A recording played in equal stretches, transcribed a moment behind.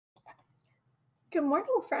Good morning,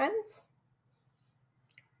 friends.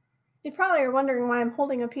 You probably are wondering why I'm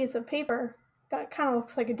holding a piece of paper that kind of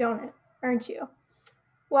looks like a donut, aren't you?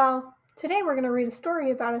 Well, today we're going to read a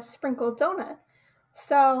story about a sprinkled donut.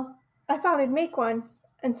 So I thought I'd make one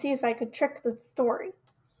and see if I could trick the story.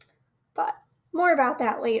 But more about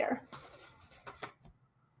that later.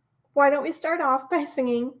 Why don't we start off by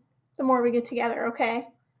singing The More We Get Together, okay?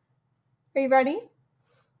 Are you ready?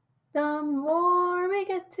 The more we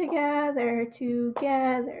get together, the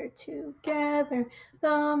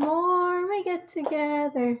more we get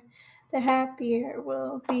together, the happier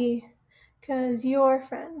we'll be. 'Cause your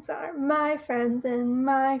friends are my friends and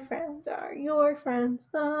my friends are your friends.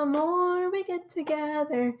 The more we get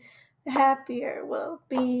together, the happier we'll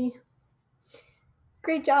be.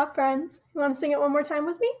 Great job, friends. You want to sing it one more time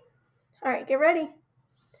with me? All right, get ready.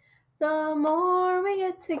 The more we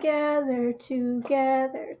get together, the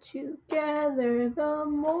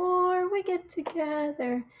more we get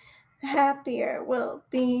together, the happier we'll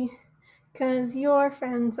be. 'Cause your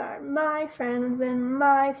friends are my friends and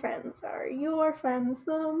my friends are your friends.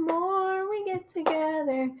 The more we get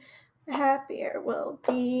together, the happier we'll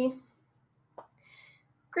be.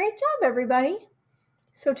 Great job, everybody.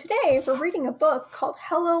 So today we're reading a book called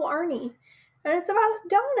Hello, Arnie, and it's about a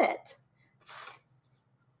donut.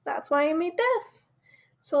 That's why I made this.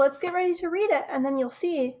 So let's get ready to read it, and then you'll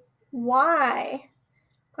see why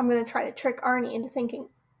I'm going to try to trick Arnie into thinking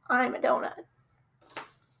I'm a donut.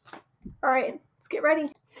 All right, let's get ready.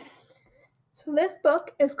 So this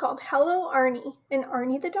book is called Hello, Arnie, an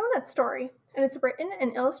Arnie the Donut story, and it's written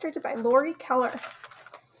and illustrated by Lori Keller.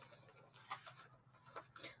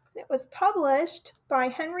 It was published by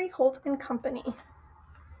Henry Holt and Company.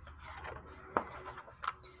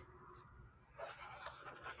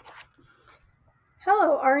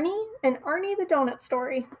 Hello, Arnie, and Arnie the Donut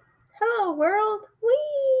Story. Hello, world.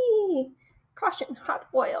 Whee! Caution, hot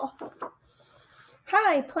oil.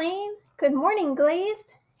 Hi, Plain. Good morning,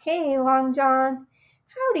 Glazed. Hey, Long John.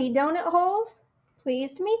 Howdy, Donut Holes.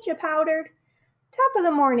 Pleased to meet you, Powdered. Top of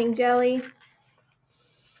the morning, Jelly.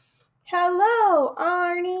 Hello,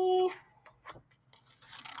 Arnie.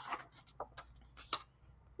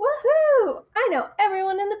 Woohoo! I know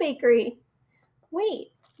everyone in the bakery.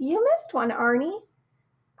 Wait, you missed one, Arnie.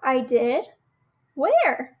 I did?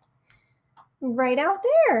 Where? Right out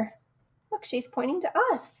there. Look, she's pointing to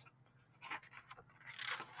us.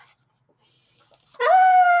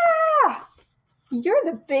 Ah! You're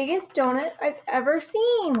the biggest donut I've ever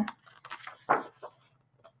seen.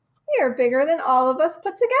 You're bigger than all of us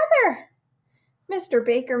put together. Mr.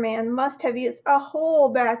 Baker Man must have used a whole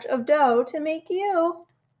batch of dough to make you.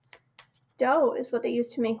 Dough is what they use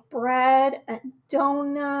to make bread and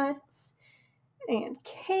donuts and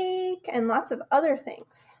cake and lots of other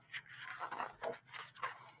things.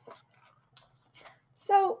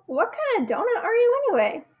 So, what kind of donut are you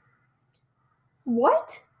anyway?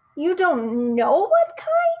 What? You don't know what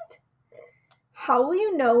kind? How will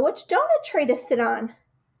you know which donut tray to sit on?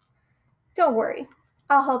 Don't worry,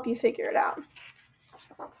 I'll help you figure it out.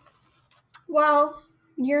 Well,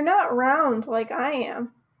 you're not round like I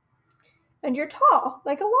am. And you're tall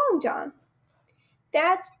like a long john.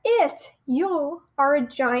 That's it. You are a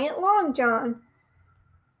giant long john.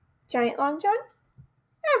 Giant long john?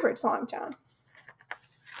 Average long john.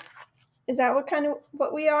 Is that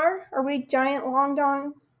what we are? Are we giant long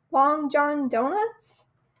john donuts?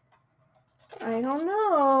 I don't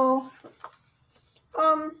know.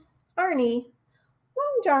 Arnie,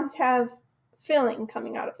 long johns have filling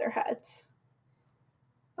coming out of their heads.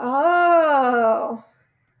 Oh.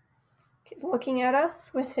 He's looking at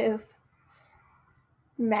us with his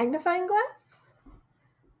magnifying glass.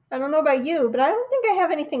 I don't know about you, but I don't think I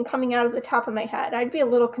have anything coming out of the top of my head. I'd be a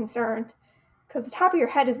little concerned because the top of your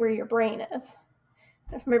head is where your brain is.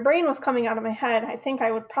 If my brain was coming out of my head, I think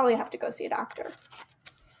I would probably have to go see a doctor.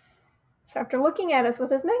 So after looking at us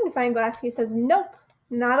with his magnifying glass, he says, nope,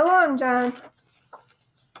 not a long john.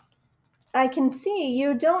 I can see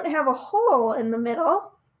you don't have a hole in the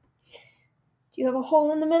middle. Do you have a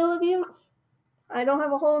hole in the middle of you? I don't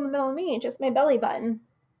have a hole in the middle of me, just my belly button.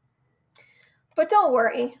 But don't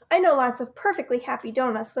worry, I know lots of perfectly happy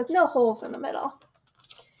donuts with no holes in the middle.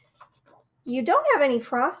 You don't have any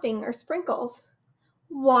frosting or sprinkles.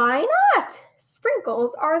 Why not?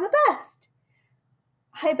 Sprinkles are the best.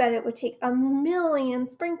 I bet it would take 1,000,000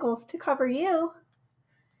 sprinkles to cover you.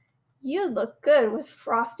 You'd look good with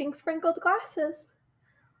frosting sprinkled glasses.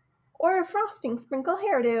 Or a frosting sprinkle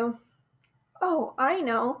hairdo. Oh, I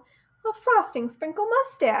know, a frosting sprinkle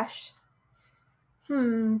mustache.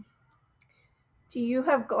 Do you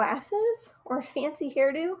have glasses or a fancy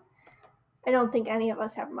hairdo? I don't think any of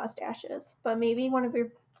us have mustaches, but maybe one of your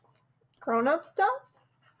grown-ups does?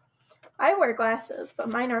 I wear glasses, but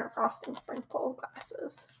mine aren't frosting sprinkle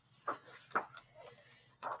glasses.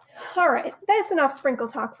 All right, that's enough sprinkle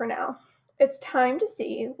talk for now. It's time to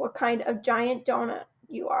see what kind of giant donut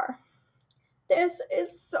you are. This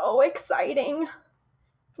is so exciting.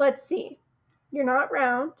 Let's see. You're not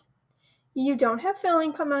round. You don't have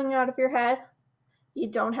filling coming out of your head. You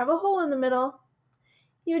don't have a hole in the middle.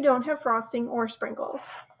 You don't have frosting or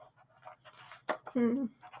sprinkles.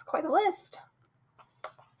 It's quite a list.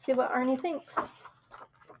 Let's see what Arnie thinks.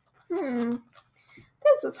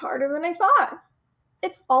 This is harder than I thought.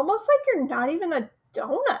 It's almost like you're not even a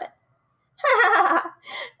donut. Ha!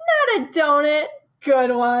 Not a donut.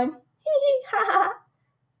 Good one. Ha!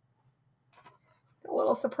 A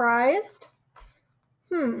little surprised.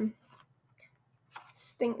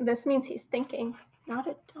 This means he's thinking. Not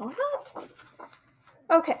a donut?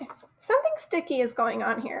 Okay, something sticky is going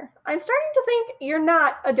on here. I'm starting to think you're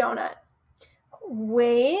not a donut.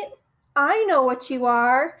 Wait, I know what you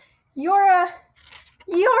are. You're a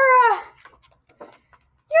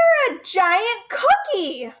giant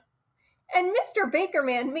cookie. And Mr.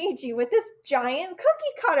 Bakerman made you with this giant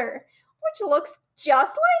cookie cutter, which looks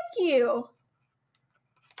just like you.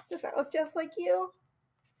 Does that look just like you?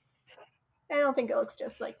 I don't think it looks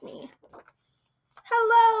just like me.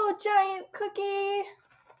 Hello, giant cookie.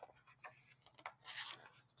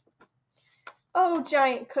 Oh,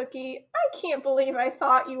 giant cookie, I can't believe I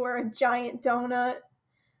thought you were a giant donut.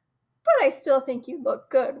 But I still think you look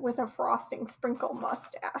good with a frosting sprinkle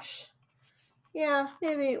mustache. Yeah,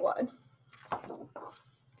 maybe it would.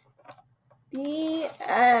 The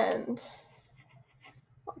end.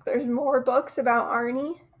 Look, there's more books about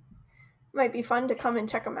Arnie. Might be fun to come and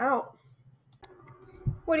check them out.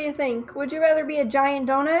 What do you think? Would you rather be a giant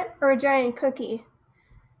donut or a giant cookie?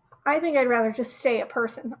 I think I'd rather just stay a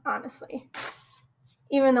person, honestly.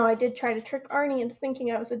 Even though I did try to trick Arnie into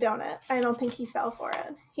thinking I was a donut, I don't think he fell for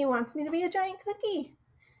it. He wants me to be a giant cookie.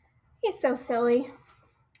 He's so silly.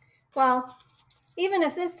 Well, even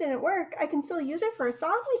if this didn't work, I can still use it for a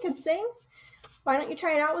song we could sing. Why don't you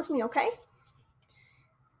try it out with me, okay?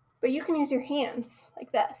 But you can use your hands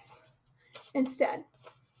like this instead.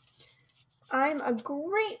 I'm a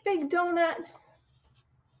great big donut,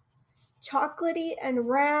 chocolatey and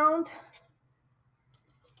round,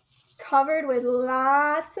 covered with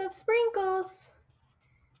lots of sprinkles,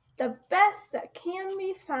 the best that can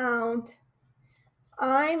be found.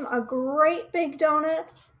 I'm a great big donut.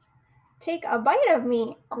 Take a bite of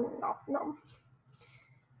me. Nom.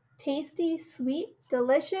 Tasty, sweet,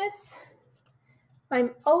 delicious.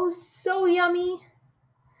 I'm oh so yummy.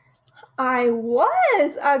 I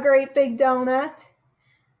was a great big donut,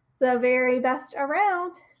 the very best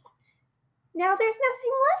around. Now there's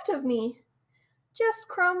nothing left of me, just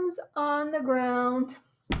crumbs on the ground.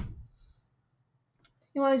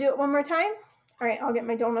 You want to do it one more time? All right, I'll get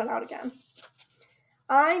my donut out again.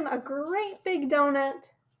 I'm a great big donut,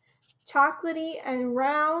 chocolatey and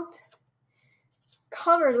round,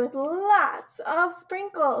 covered with lots of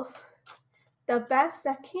sprinkles, the best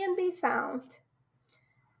that can be found.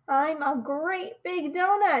 I'm a great big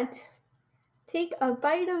donut. Take a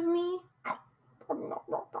bite of me.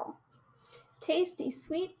 Tasty,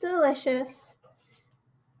 sweet, delicious.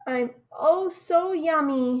 I'm oh so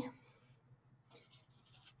yummy.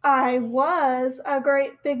 I was a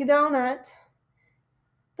great big donut,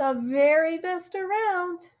 the very best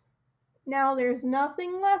around. Now there's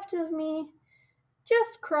nothing left of me,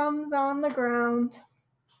 just crumbs on the ground.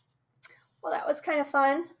 Well, that was kind of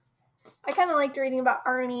fun. I kind of liked reading about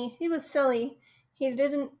Arnie. He was silly. He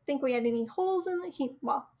didn't think we had any holes in it.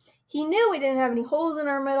 He knew we didn't have any holes in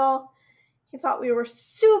our middle. He thought we were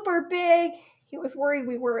super big. He was worried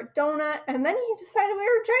we were a donut. And then he decided we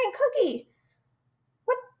were a giant cookie.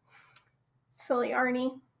 What? Silly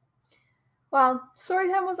Arnie. Well,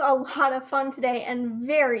 Storytime was a lot of fun today and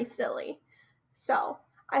very silly. So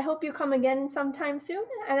I hope you come again sometime soon.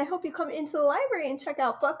 And I hope you come into the library and check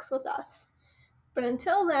out books with us. But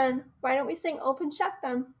until then, why don't we sing Open Shut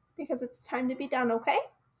Them? Because it's time to be done, okay?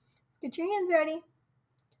 Let's get your hands ready.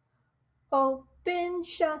 Open,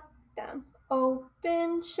 shut them.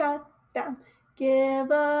 Open, shut them.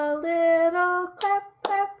 Give a little clap,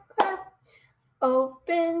 clap, clap.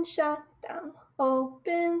 Open, shut them.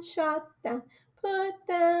 Open, shut them. Put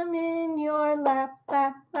them in your lap,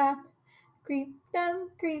 lap, lap. Creep them,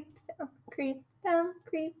 creep them, creep them,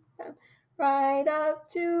 creep them. Right up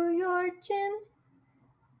to your chin.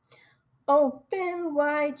 Open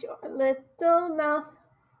wide your little mouth,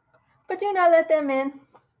 but do not let them in.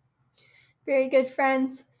 Very good,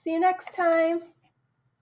 friends. See you next time.